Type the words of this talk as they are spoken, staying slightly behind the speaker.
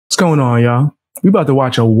going on, y'all? We about to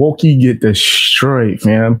watch a Wookiee get destroyed,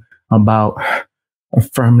 fam, about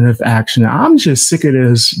affirmative action. I'm just sick of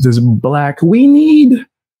this black. We need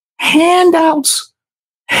handouts.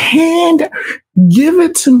 Give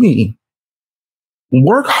it to me.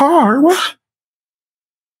 Work hard.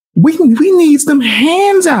 We need some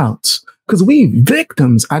hands out because we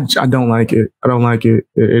victims. I don't like it. I don't like it.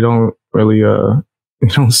 It don't really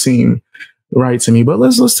it don't seem right to me. But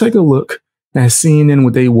let's take a look at CNN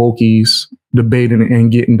with they wokies debating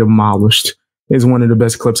and getting demolished. It's one of the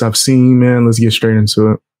best clips I've seen, man. Let's get straight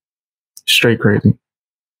into it. Straight crazy.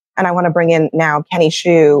 And I want to bring in now Kenny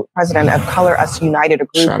Xu, president of Color Us United, a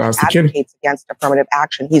group that advocates against affirmative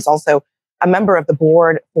action. He's also a member of the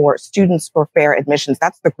board for Students for Fair Admissions.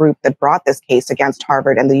 That's the group that brought this case against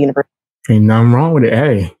Harvard and the university. Ain't nothing wrong with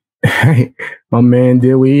it. Hey, my man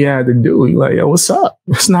did what he had to do. He like, yo, what's up?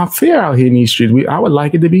 It's not fair out here in these streets. I would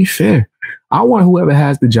like it to be fair. I want whoever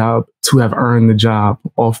has the job to have earned the job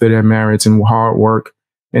off of their merits and hard work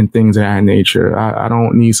and things of that nature. I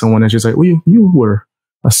don't need someone that's just like, well, you were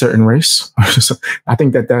a certain race. I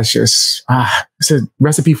think that's just, it's a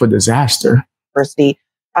recipe for disaster. University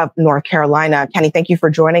of North Carolina. Kenny, thank you for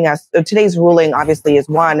joining us. So today's ruling obviously is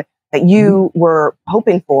one that you were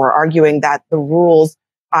hoping for, arguing that the rules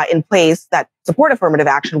in place that support affirmative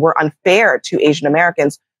action were unfair to Asian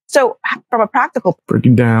Americans. So from a practical break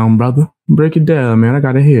it down, brother. Break it down, man. I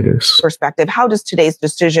got to hear this. Perspective, how does today's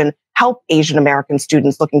decision help Asian American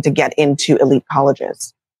students looking to get into elite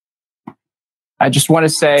colleges? I just want to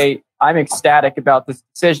say I'm ecstatic about this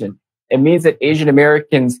decision. It means that Asian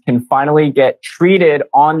Americans can finally get treated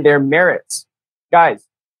on their merits. Guys,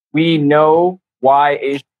 we know why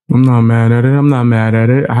Asian... I'm not mad at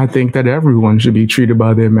it. I think that everyone should be treated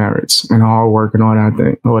by their merits and hard work and all that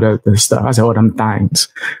thing, all that stuff. I said all them things,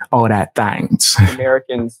 all that things.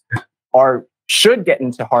 Americans should get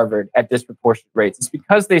into Harvard at disproportionate rates. It's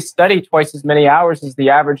because they study twice as many hours as the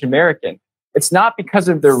average American. It's not because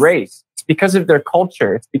of their race. It's because of their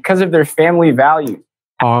culture. It's because of their family values.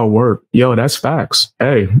 Hard work. Yo, that's facts.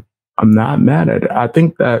 Hey, I'm not mad at it. I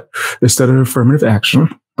think that instead of affirmative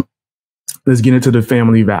action, let's get into the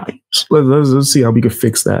family values. Let's see how we can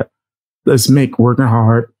fix that. Let's make working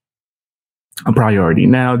hard a priority.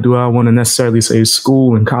 Now, do I want to necessarily say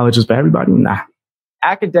school and colleges for everybody? Nah.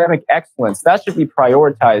 Academic excellence, that should be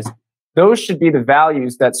prioritized. Those should be the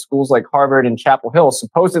values that schools like Harvard and Chapel Hill,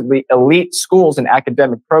 supposedly elite schools and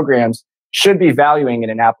academic programs, should be valuing in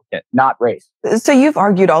an applicant, not race. So you've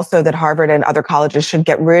argued also that Harvard and other colleges should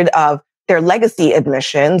get rid of their legacy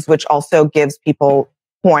admissions, which also gives people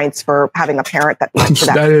points for having a parent that went to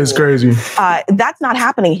that That is crazy. That's not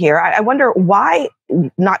happening here. I wonder why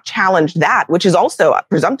not challenge that, which is also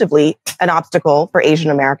presumptively an obstacle for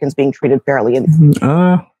Asian Americans being treated fairly.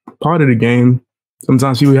 Part of the game.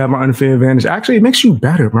 Sometimes people have an unfair advantage. Actually, it makes you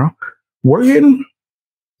better, bro. Working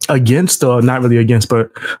against, or not really against,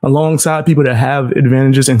 but alongside people that have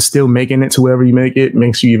advantages and still making it to wherever you make it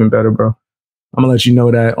makes you even better, bro. I'm gonna let you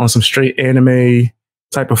know that on some straight anime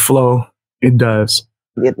type of flow, it does.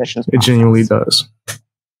 The admissions process. It genuinely does.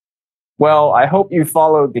 Well, I hope you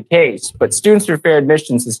followed the case, but Students for Fair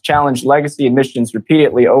Admissions has challenged legacy admissions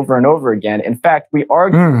repeatedly over and over again. In fact, we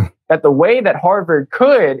argue that the way that Harvard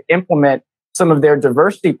could implement some of their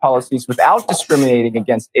diversity policies without discriminating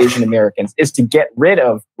against Asian Americans is to get rid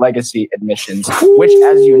of legacy admissions, which,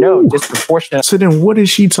 as you know, disproportionately. So then what is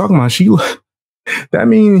she talking about? That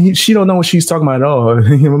means she don't know what she's talking about at all.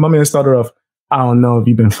 My man started off, I don't know if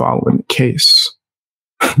you've been following the case,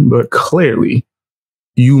 but clearly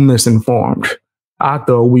you misinformed. I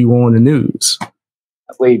thought we were on the news.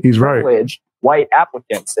 He's right. White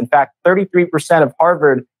applicants. In fact, 33% of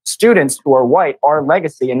Harvard students who are white are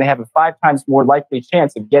legacy, and they have a 5 times more likely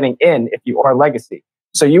chance of getting in if you are legacy.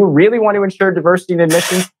 So you really want to ensure diversity in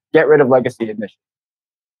admissions? Get rid of legacy admissions.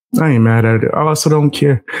 I ain't mad at it. I also don't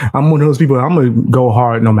care. I'm one of those people, I'm going to go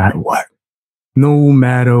hard no matter what. No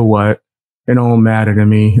matter what. It don't matter to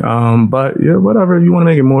me. But yeah, whatever. If you want to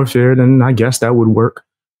make it more fair, then I guess that would work.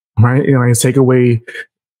 Right? You know, let's take away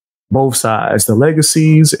both sides, the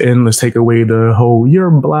legacies, and let's take away the whole you're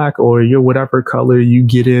black or you're whatever color you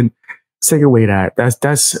get in. Let's take away that.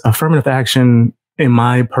 That's affirmative action, in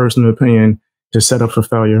my personal opinion, just set up for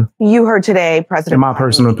failure. You heard today President in my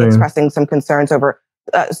personal opinion expressing some concerns over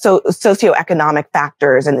socioeconomic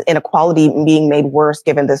factors and inequality being made worse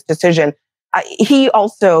given this decision. He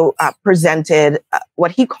also presented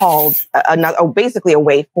what he called basically a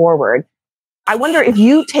way forward. I wonder if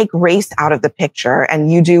you take race out of the picture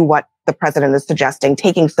and you do what the president is suggesting,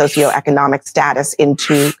 taking socioeconomic status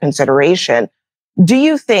into consideration, do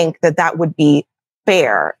you think that that would be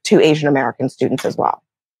fair to Asian American students as well?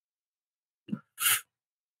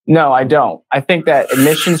 No, I don't. I think that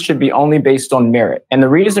admissions should be only based on merit. And the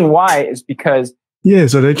reason why is because... Yeah,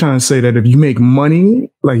 so they're trying to say that if you make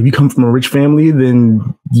money, like if you come from a rich family,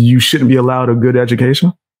 then you shouldn't be allowed a good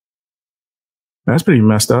education? That's pretty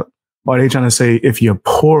messed up. Or are they trying to say if you're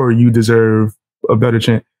poor, you deserve a better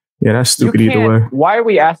chance? Yeah, that's stupid either way. Why are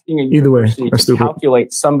we asking a university to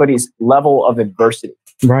calculate somebody's level of adversity?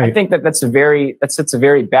 Right. I think that sets a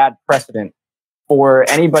very bad precedent for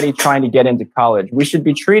anybody trying to get into college. We should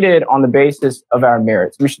be treated on the basis of our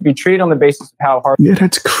merits. We should be treated on the basis of how hard. Yeah,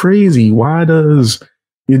 that's crazy. Why does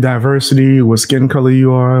your diversity, what skin color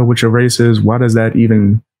you are, what your race is, why does that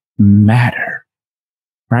even matter?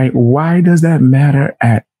 Right? Why does that matter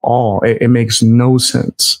at all? It makes no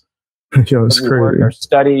sense. Yo, it's crazy. Our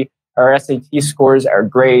study, our SAT scores, our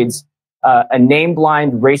grades, a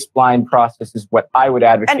name-blind, race-blind process is what I would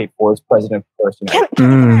advocate for as president of Course United.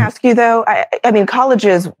 Can I ask you, though? I mean,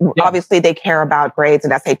 colleges, obviously, they care about grades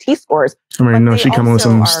and SAT scores. I mean, no, she coming with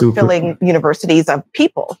something stupid. Filling universities of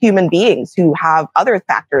people, human beings who have other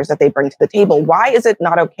factors that they bring to the table. Why is it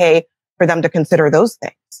not okay for them to consider those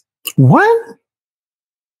things? What?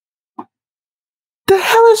 The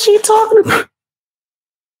hell is she talking about?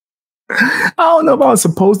 I don't know if I was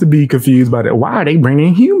supposed to be confused by that. Why are they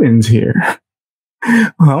bringing humans here?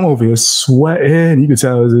 I'm over here sweating. You can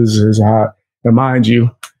tell this is hot. And mind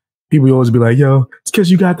you, people always be like, yo, it's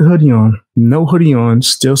because you got the hoodie on. No hoodie on,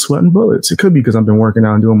 still sweating bullets. It could be because I've been working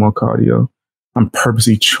out and doing more cardio. I'm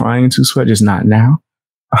purposely trying to sweat, just not now.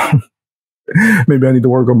 Maybe I need to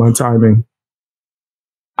work on my timing.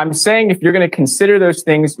 I'm saying if you're going to consider those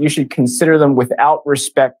things, you should consider them without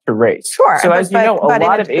respect to race. Sure. So as you know, a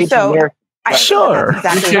lot of Asian Americans... Sure.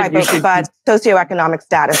 That's exactly right. But socioeconomic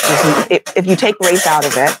status, if you take race out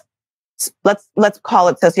of it, let's call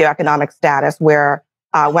it socioeconomic status, where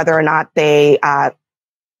whether or not they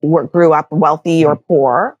grew up wealthy or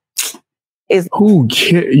poor is...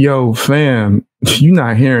 Yo, fam, you're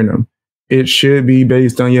not hearing them. It should be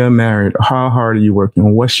based on your merit. How hard are you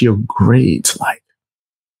working? What's your grades like?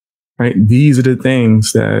 Right? These are the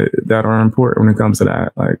things that are important when it comes to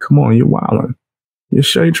that. Like, come on, you're wilding. You're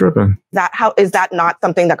straight tripping. Is that not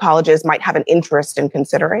something that colleges might have an interest in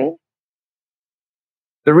considering?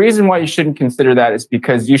 The reason why you shouldn't consider that is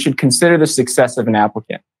because you should consider the success of an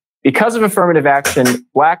applicant. Because of affirmative action,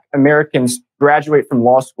 Black Americans graduate from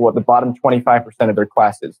law school at the bottom 25% of their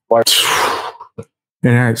classes. And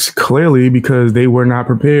that's clearly because they were not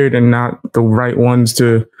prepared and not the right ones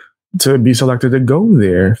to be selected to go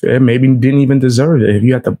there. It maybe didn't even deserve it if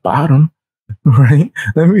you're at the bottom, right?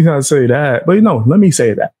 Let me not say that, but let me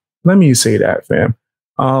say that. Let me say that, fam.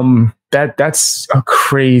 That's a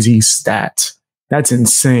crazy stat. That's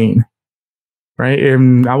insane, right?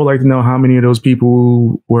 And I would like to know how many of those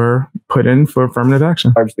people were put in for affirmative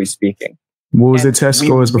action. Largely speaking. What was the test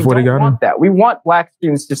scores before they got in? That. We want Black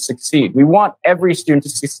students to succeed. We want every student to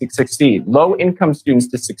succeed, low-income students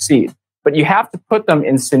to succeed. But you have to put them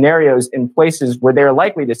in scenarios, in places where they're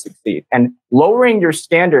likely to succeed. And lowering your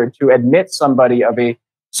standard to admit somebody of a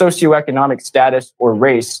socioeconomic status or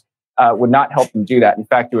race would not help them do that. In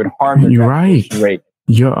fact, it would harm their graduation rate.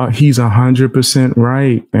 He's 100%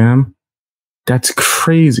 right, man. That's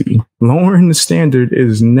crazy. Lowering the standard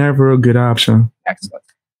is never a good option. Excellent.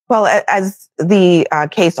 Well, as the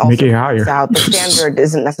case also points out, the standard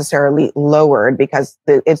isn't necessarily lowered because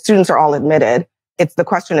if students are all admitted. The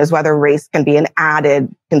question is whether race can be an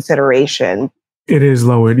added consideration. It is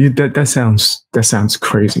lowered. That sounds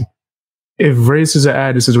crazy. If race is an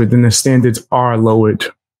added situation, then the standards are lowered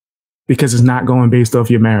because it's not going based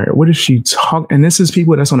off your merit. What is she talking? And this is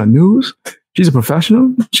people that's on the news. She's a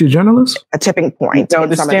professional. She's a journalist. A tipping point. No,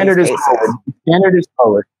 the standard is lowered. The standard is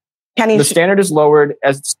lowered. The standard is lowered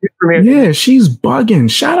as yeah, she's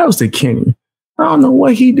bugging. Shout outs to Kenny. I don't know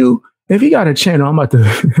what he do. If he got a channel, I'm about to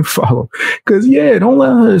follow. Because, don't let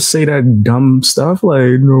her say that dumb stuff.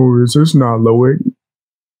 Like, no, it's just not lowered.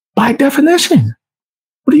 By definition.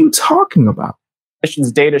 What are you talking about?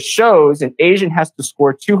 Admissions data shows an Asian has to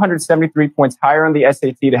score 273 points higher on the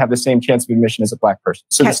SAT to have the same chance of admission as a Black person.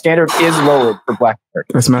 So the standard is lowered for Black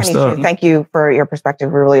Americans. That's messed up. Thank you for your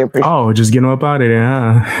perspective. We really appreciate it. Oh, just get him up out of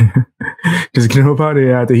there, huh? Just get him up out of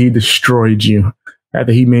there after he destroyed you.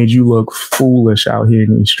 After he made you look foolish out here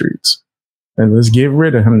in these streets. And let's get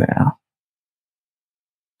rid of him now.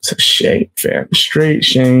 It's a shame, fam. Straight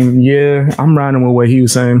shame. Yeah, I'm riding with what he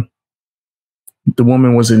was saying. The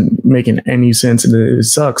woman wasn't making any sense, and it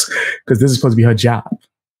sucks because this is supposed to be her job.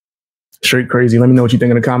 Straight crazy. Let me know what you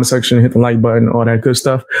think in the comment section. Hit the like button, all that good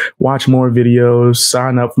stuff. Watch more videos.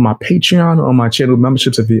 Sign up for my Patreon or my channel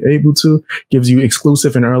memberships if you're able to. Gives you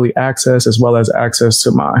exclusive and early access as well as access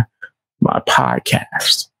to my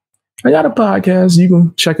podcast. I got a podcast. You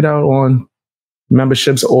can check it out on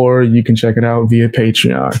memberships, or you can check it out via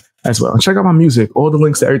Patreon as well. And check out my music. All the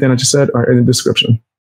links to everything I just said are in the description.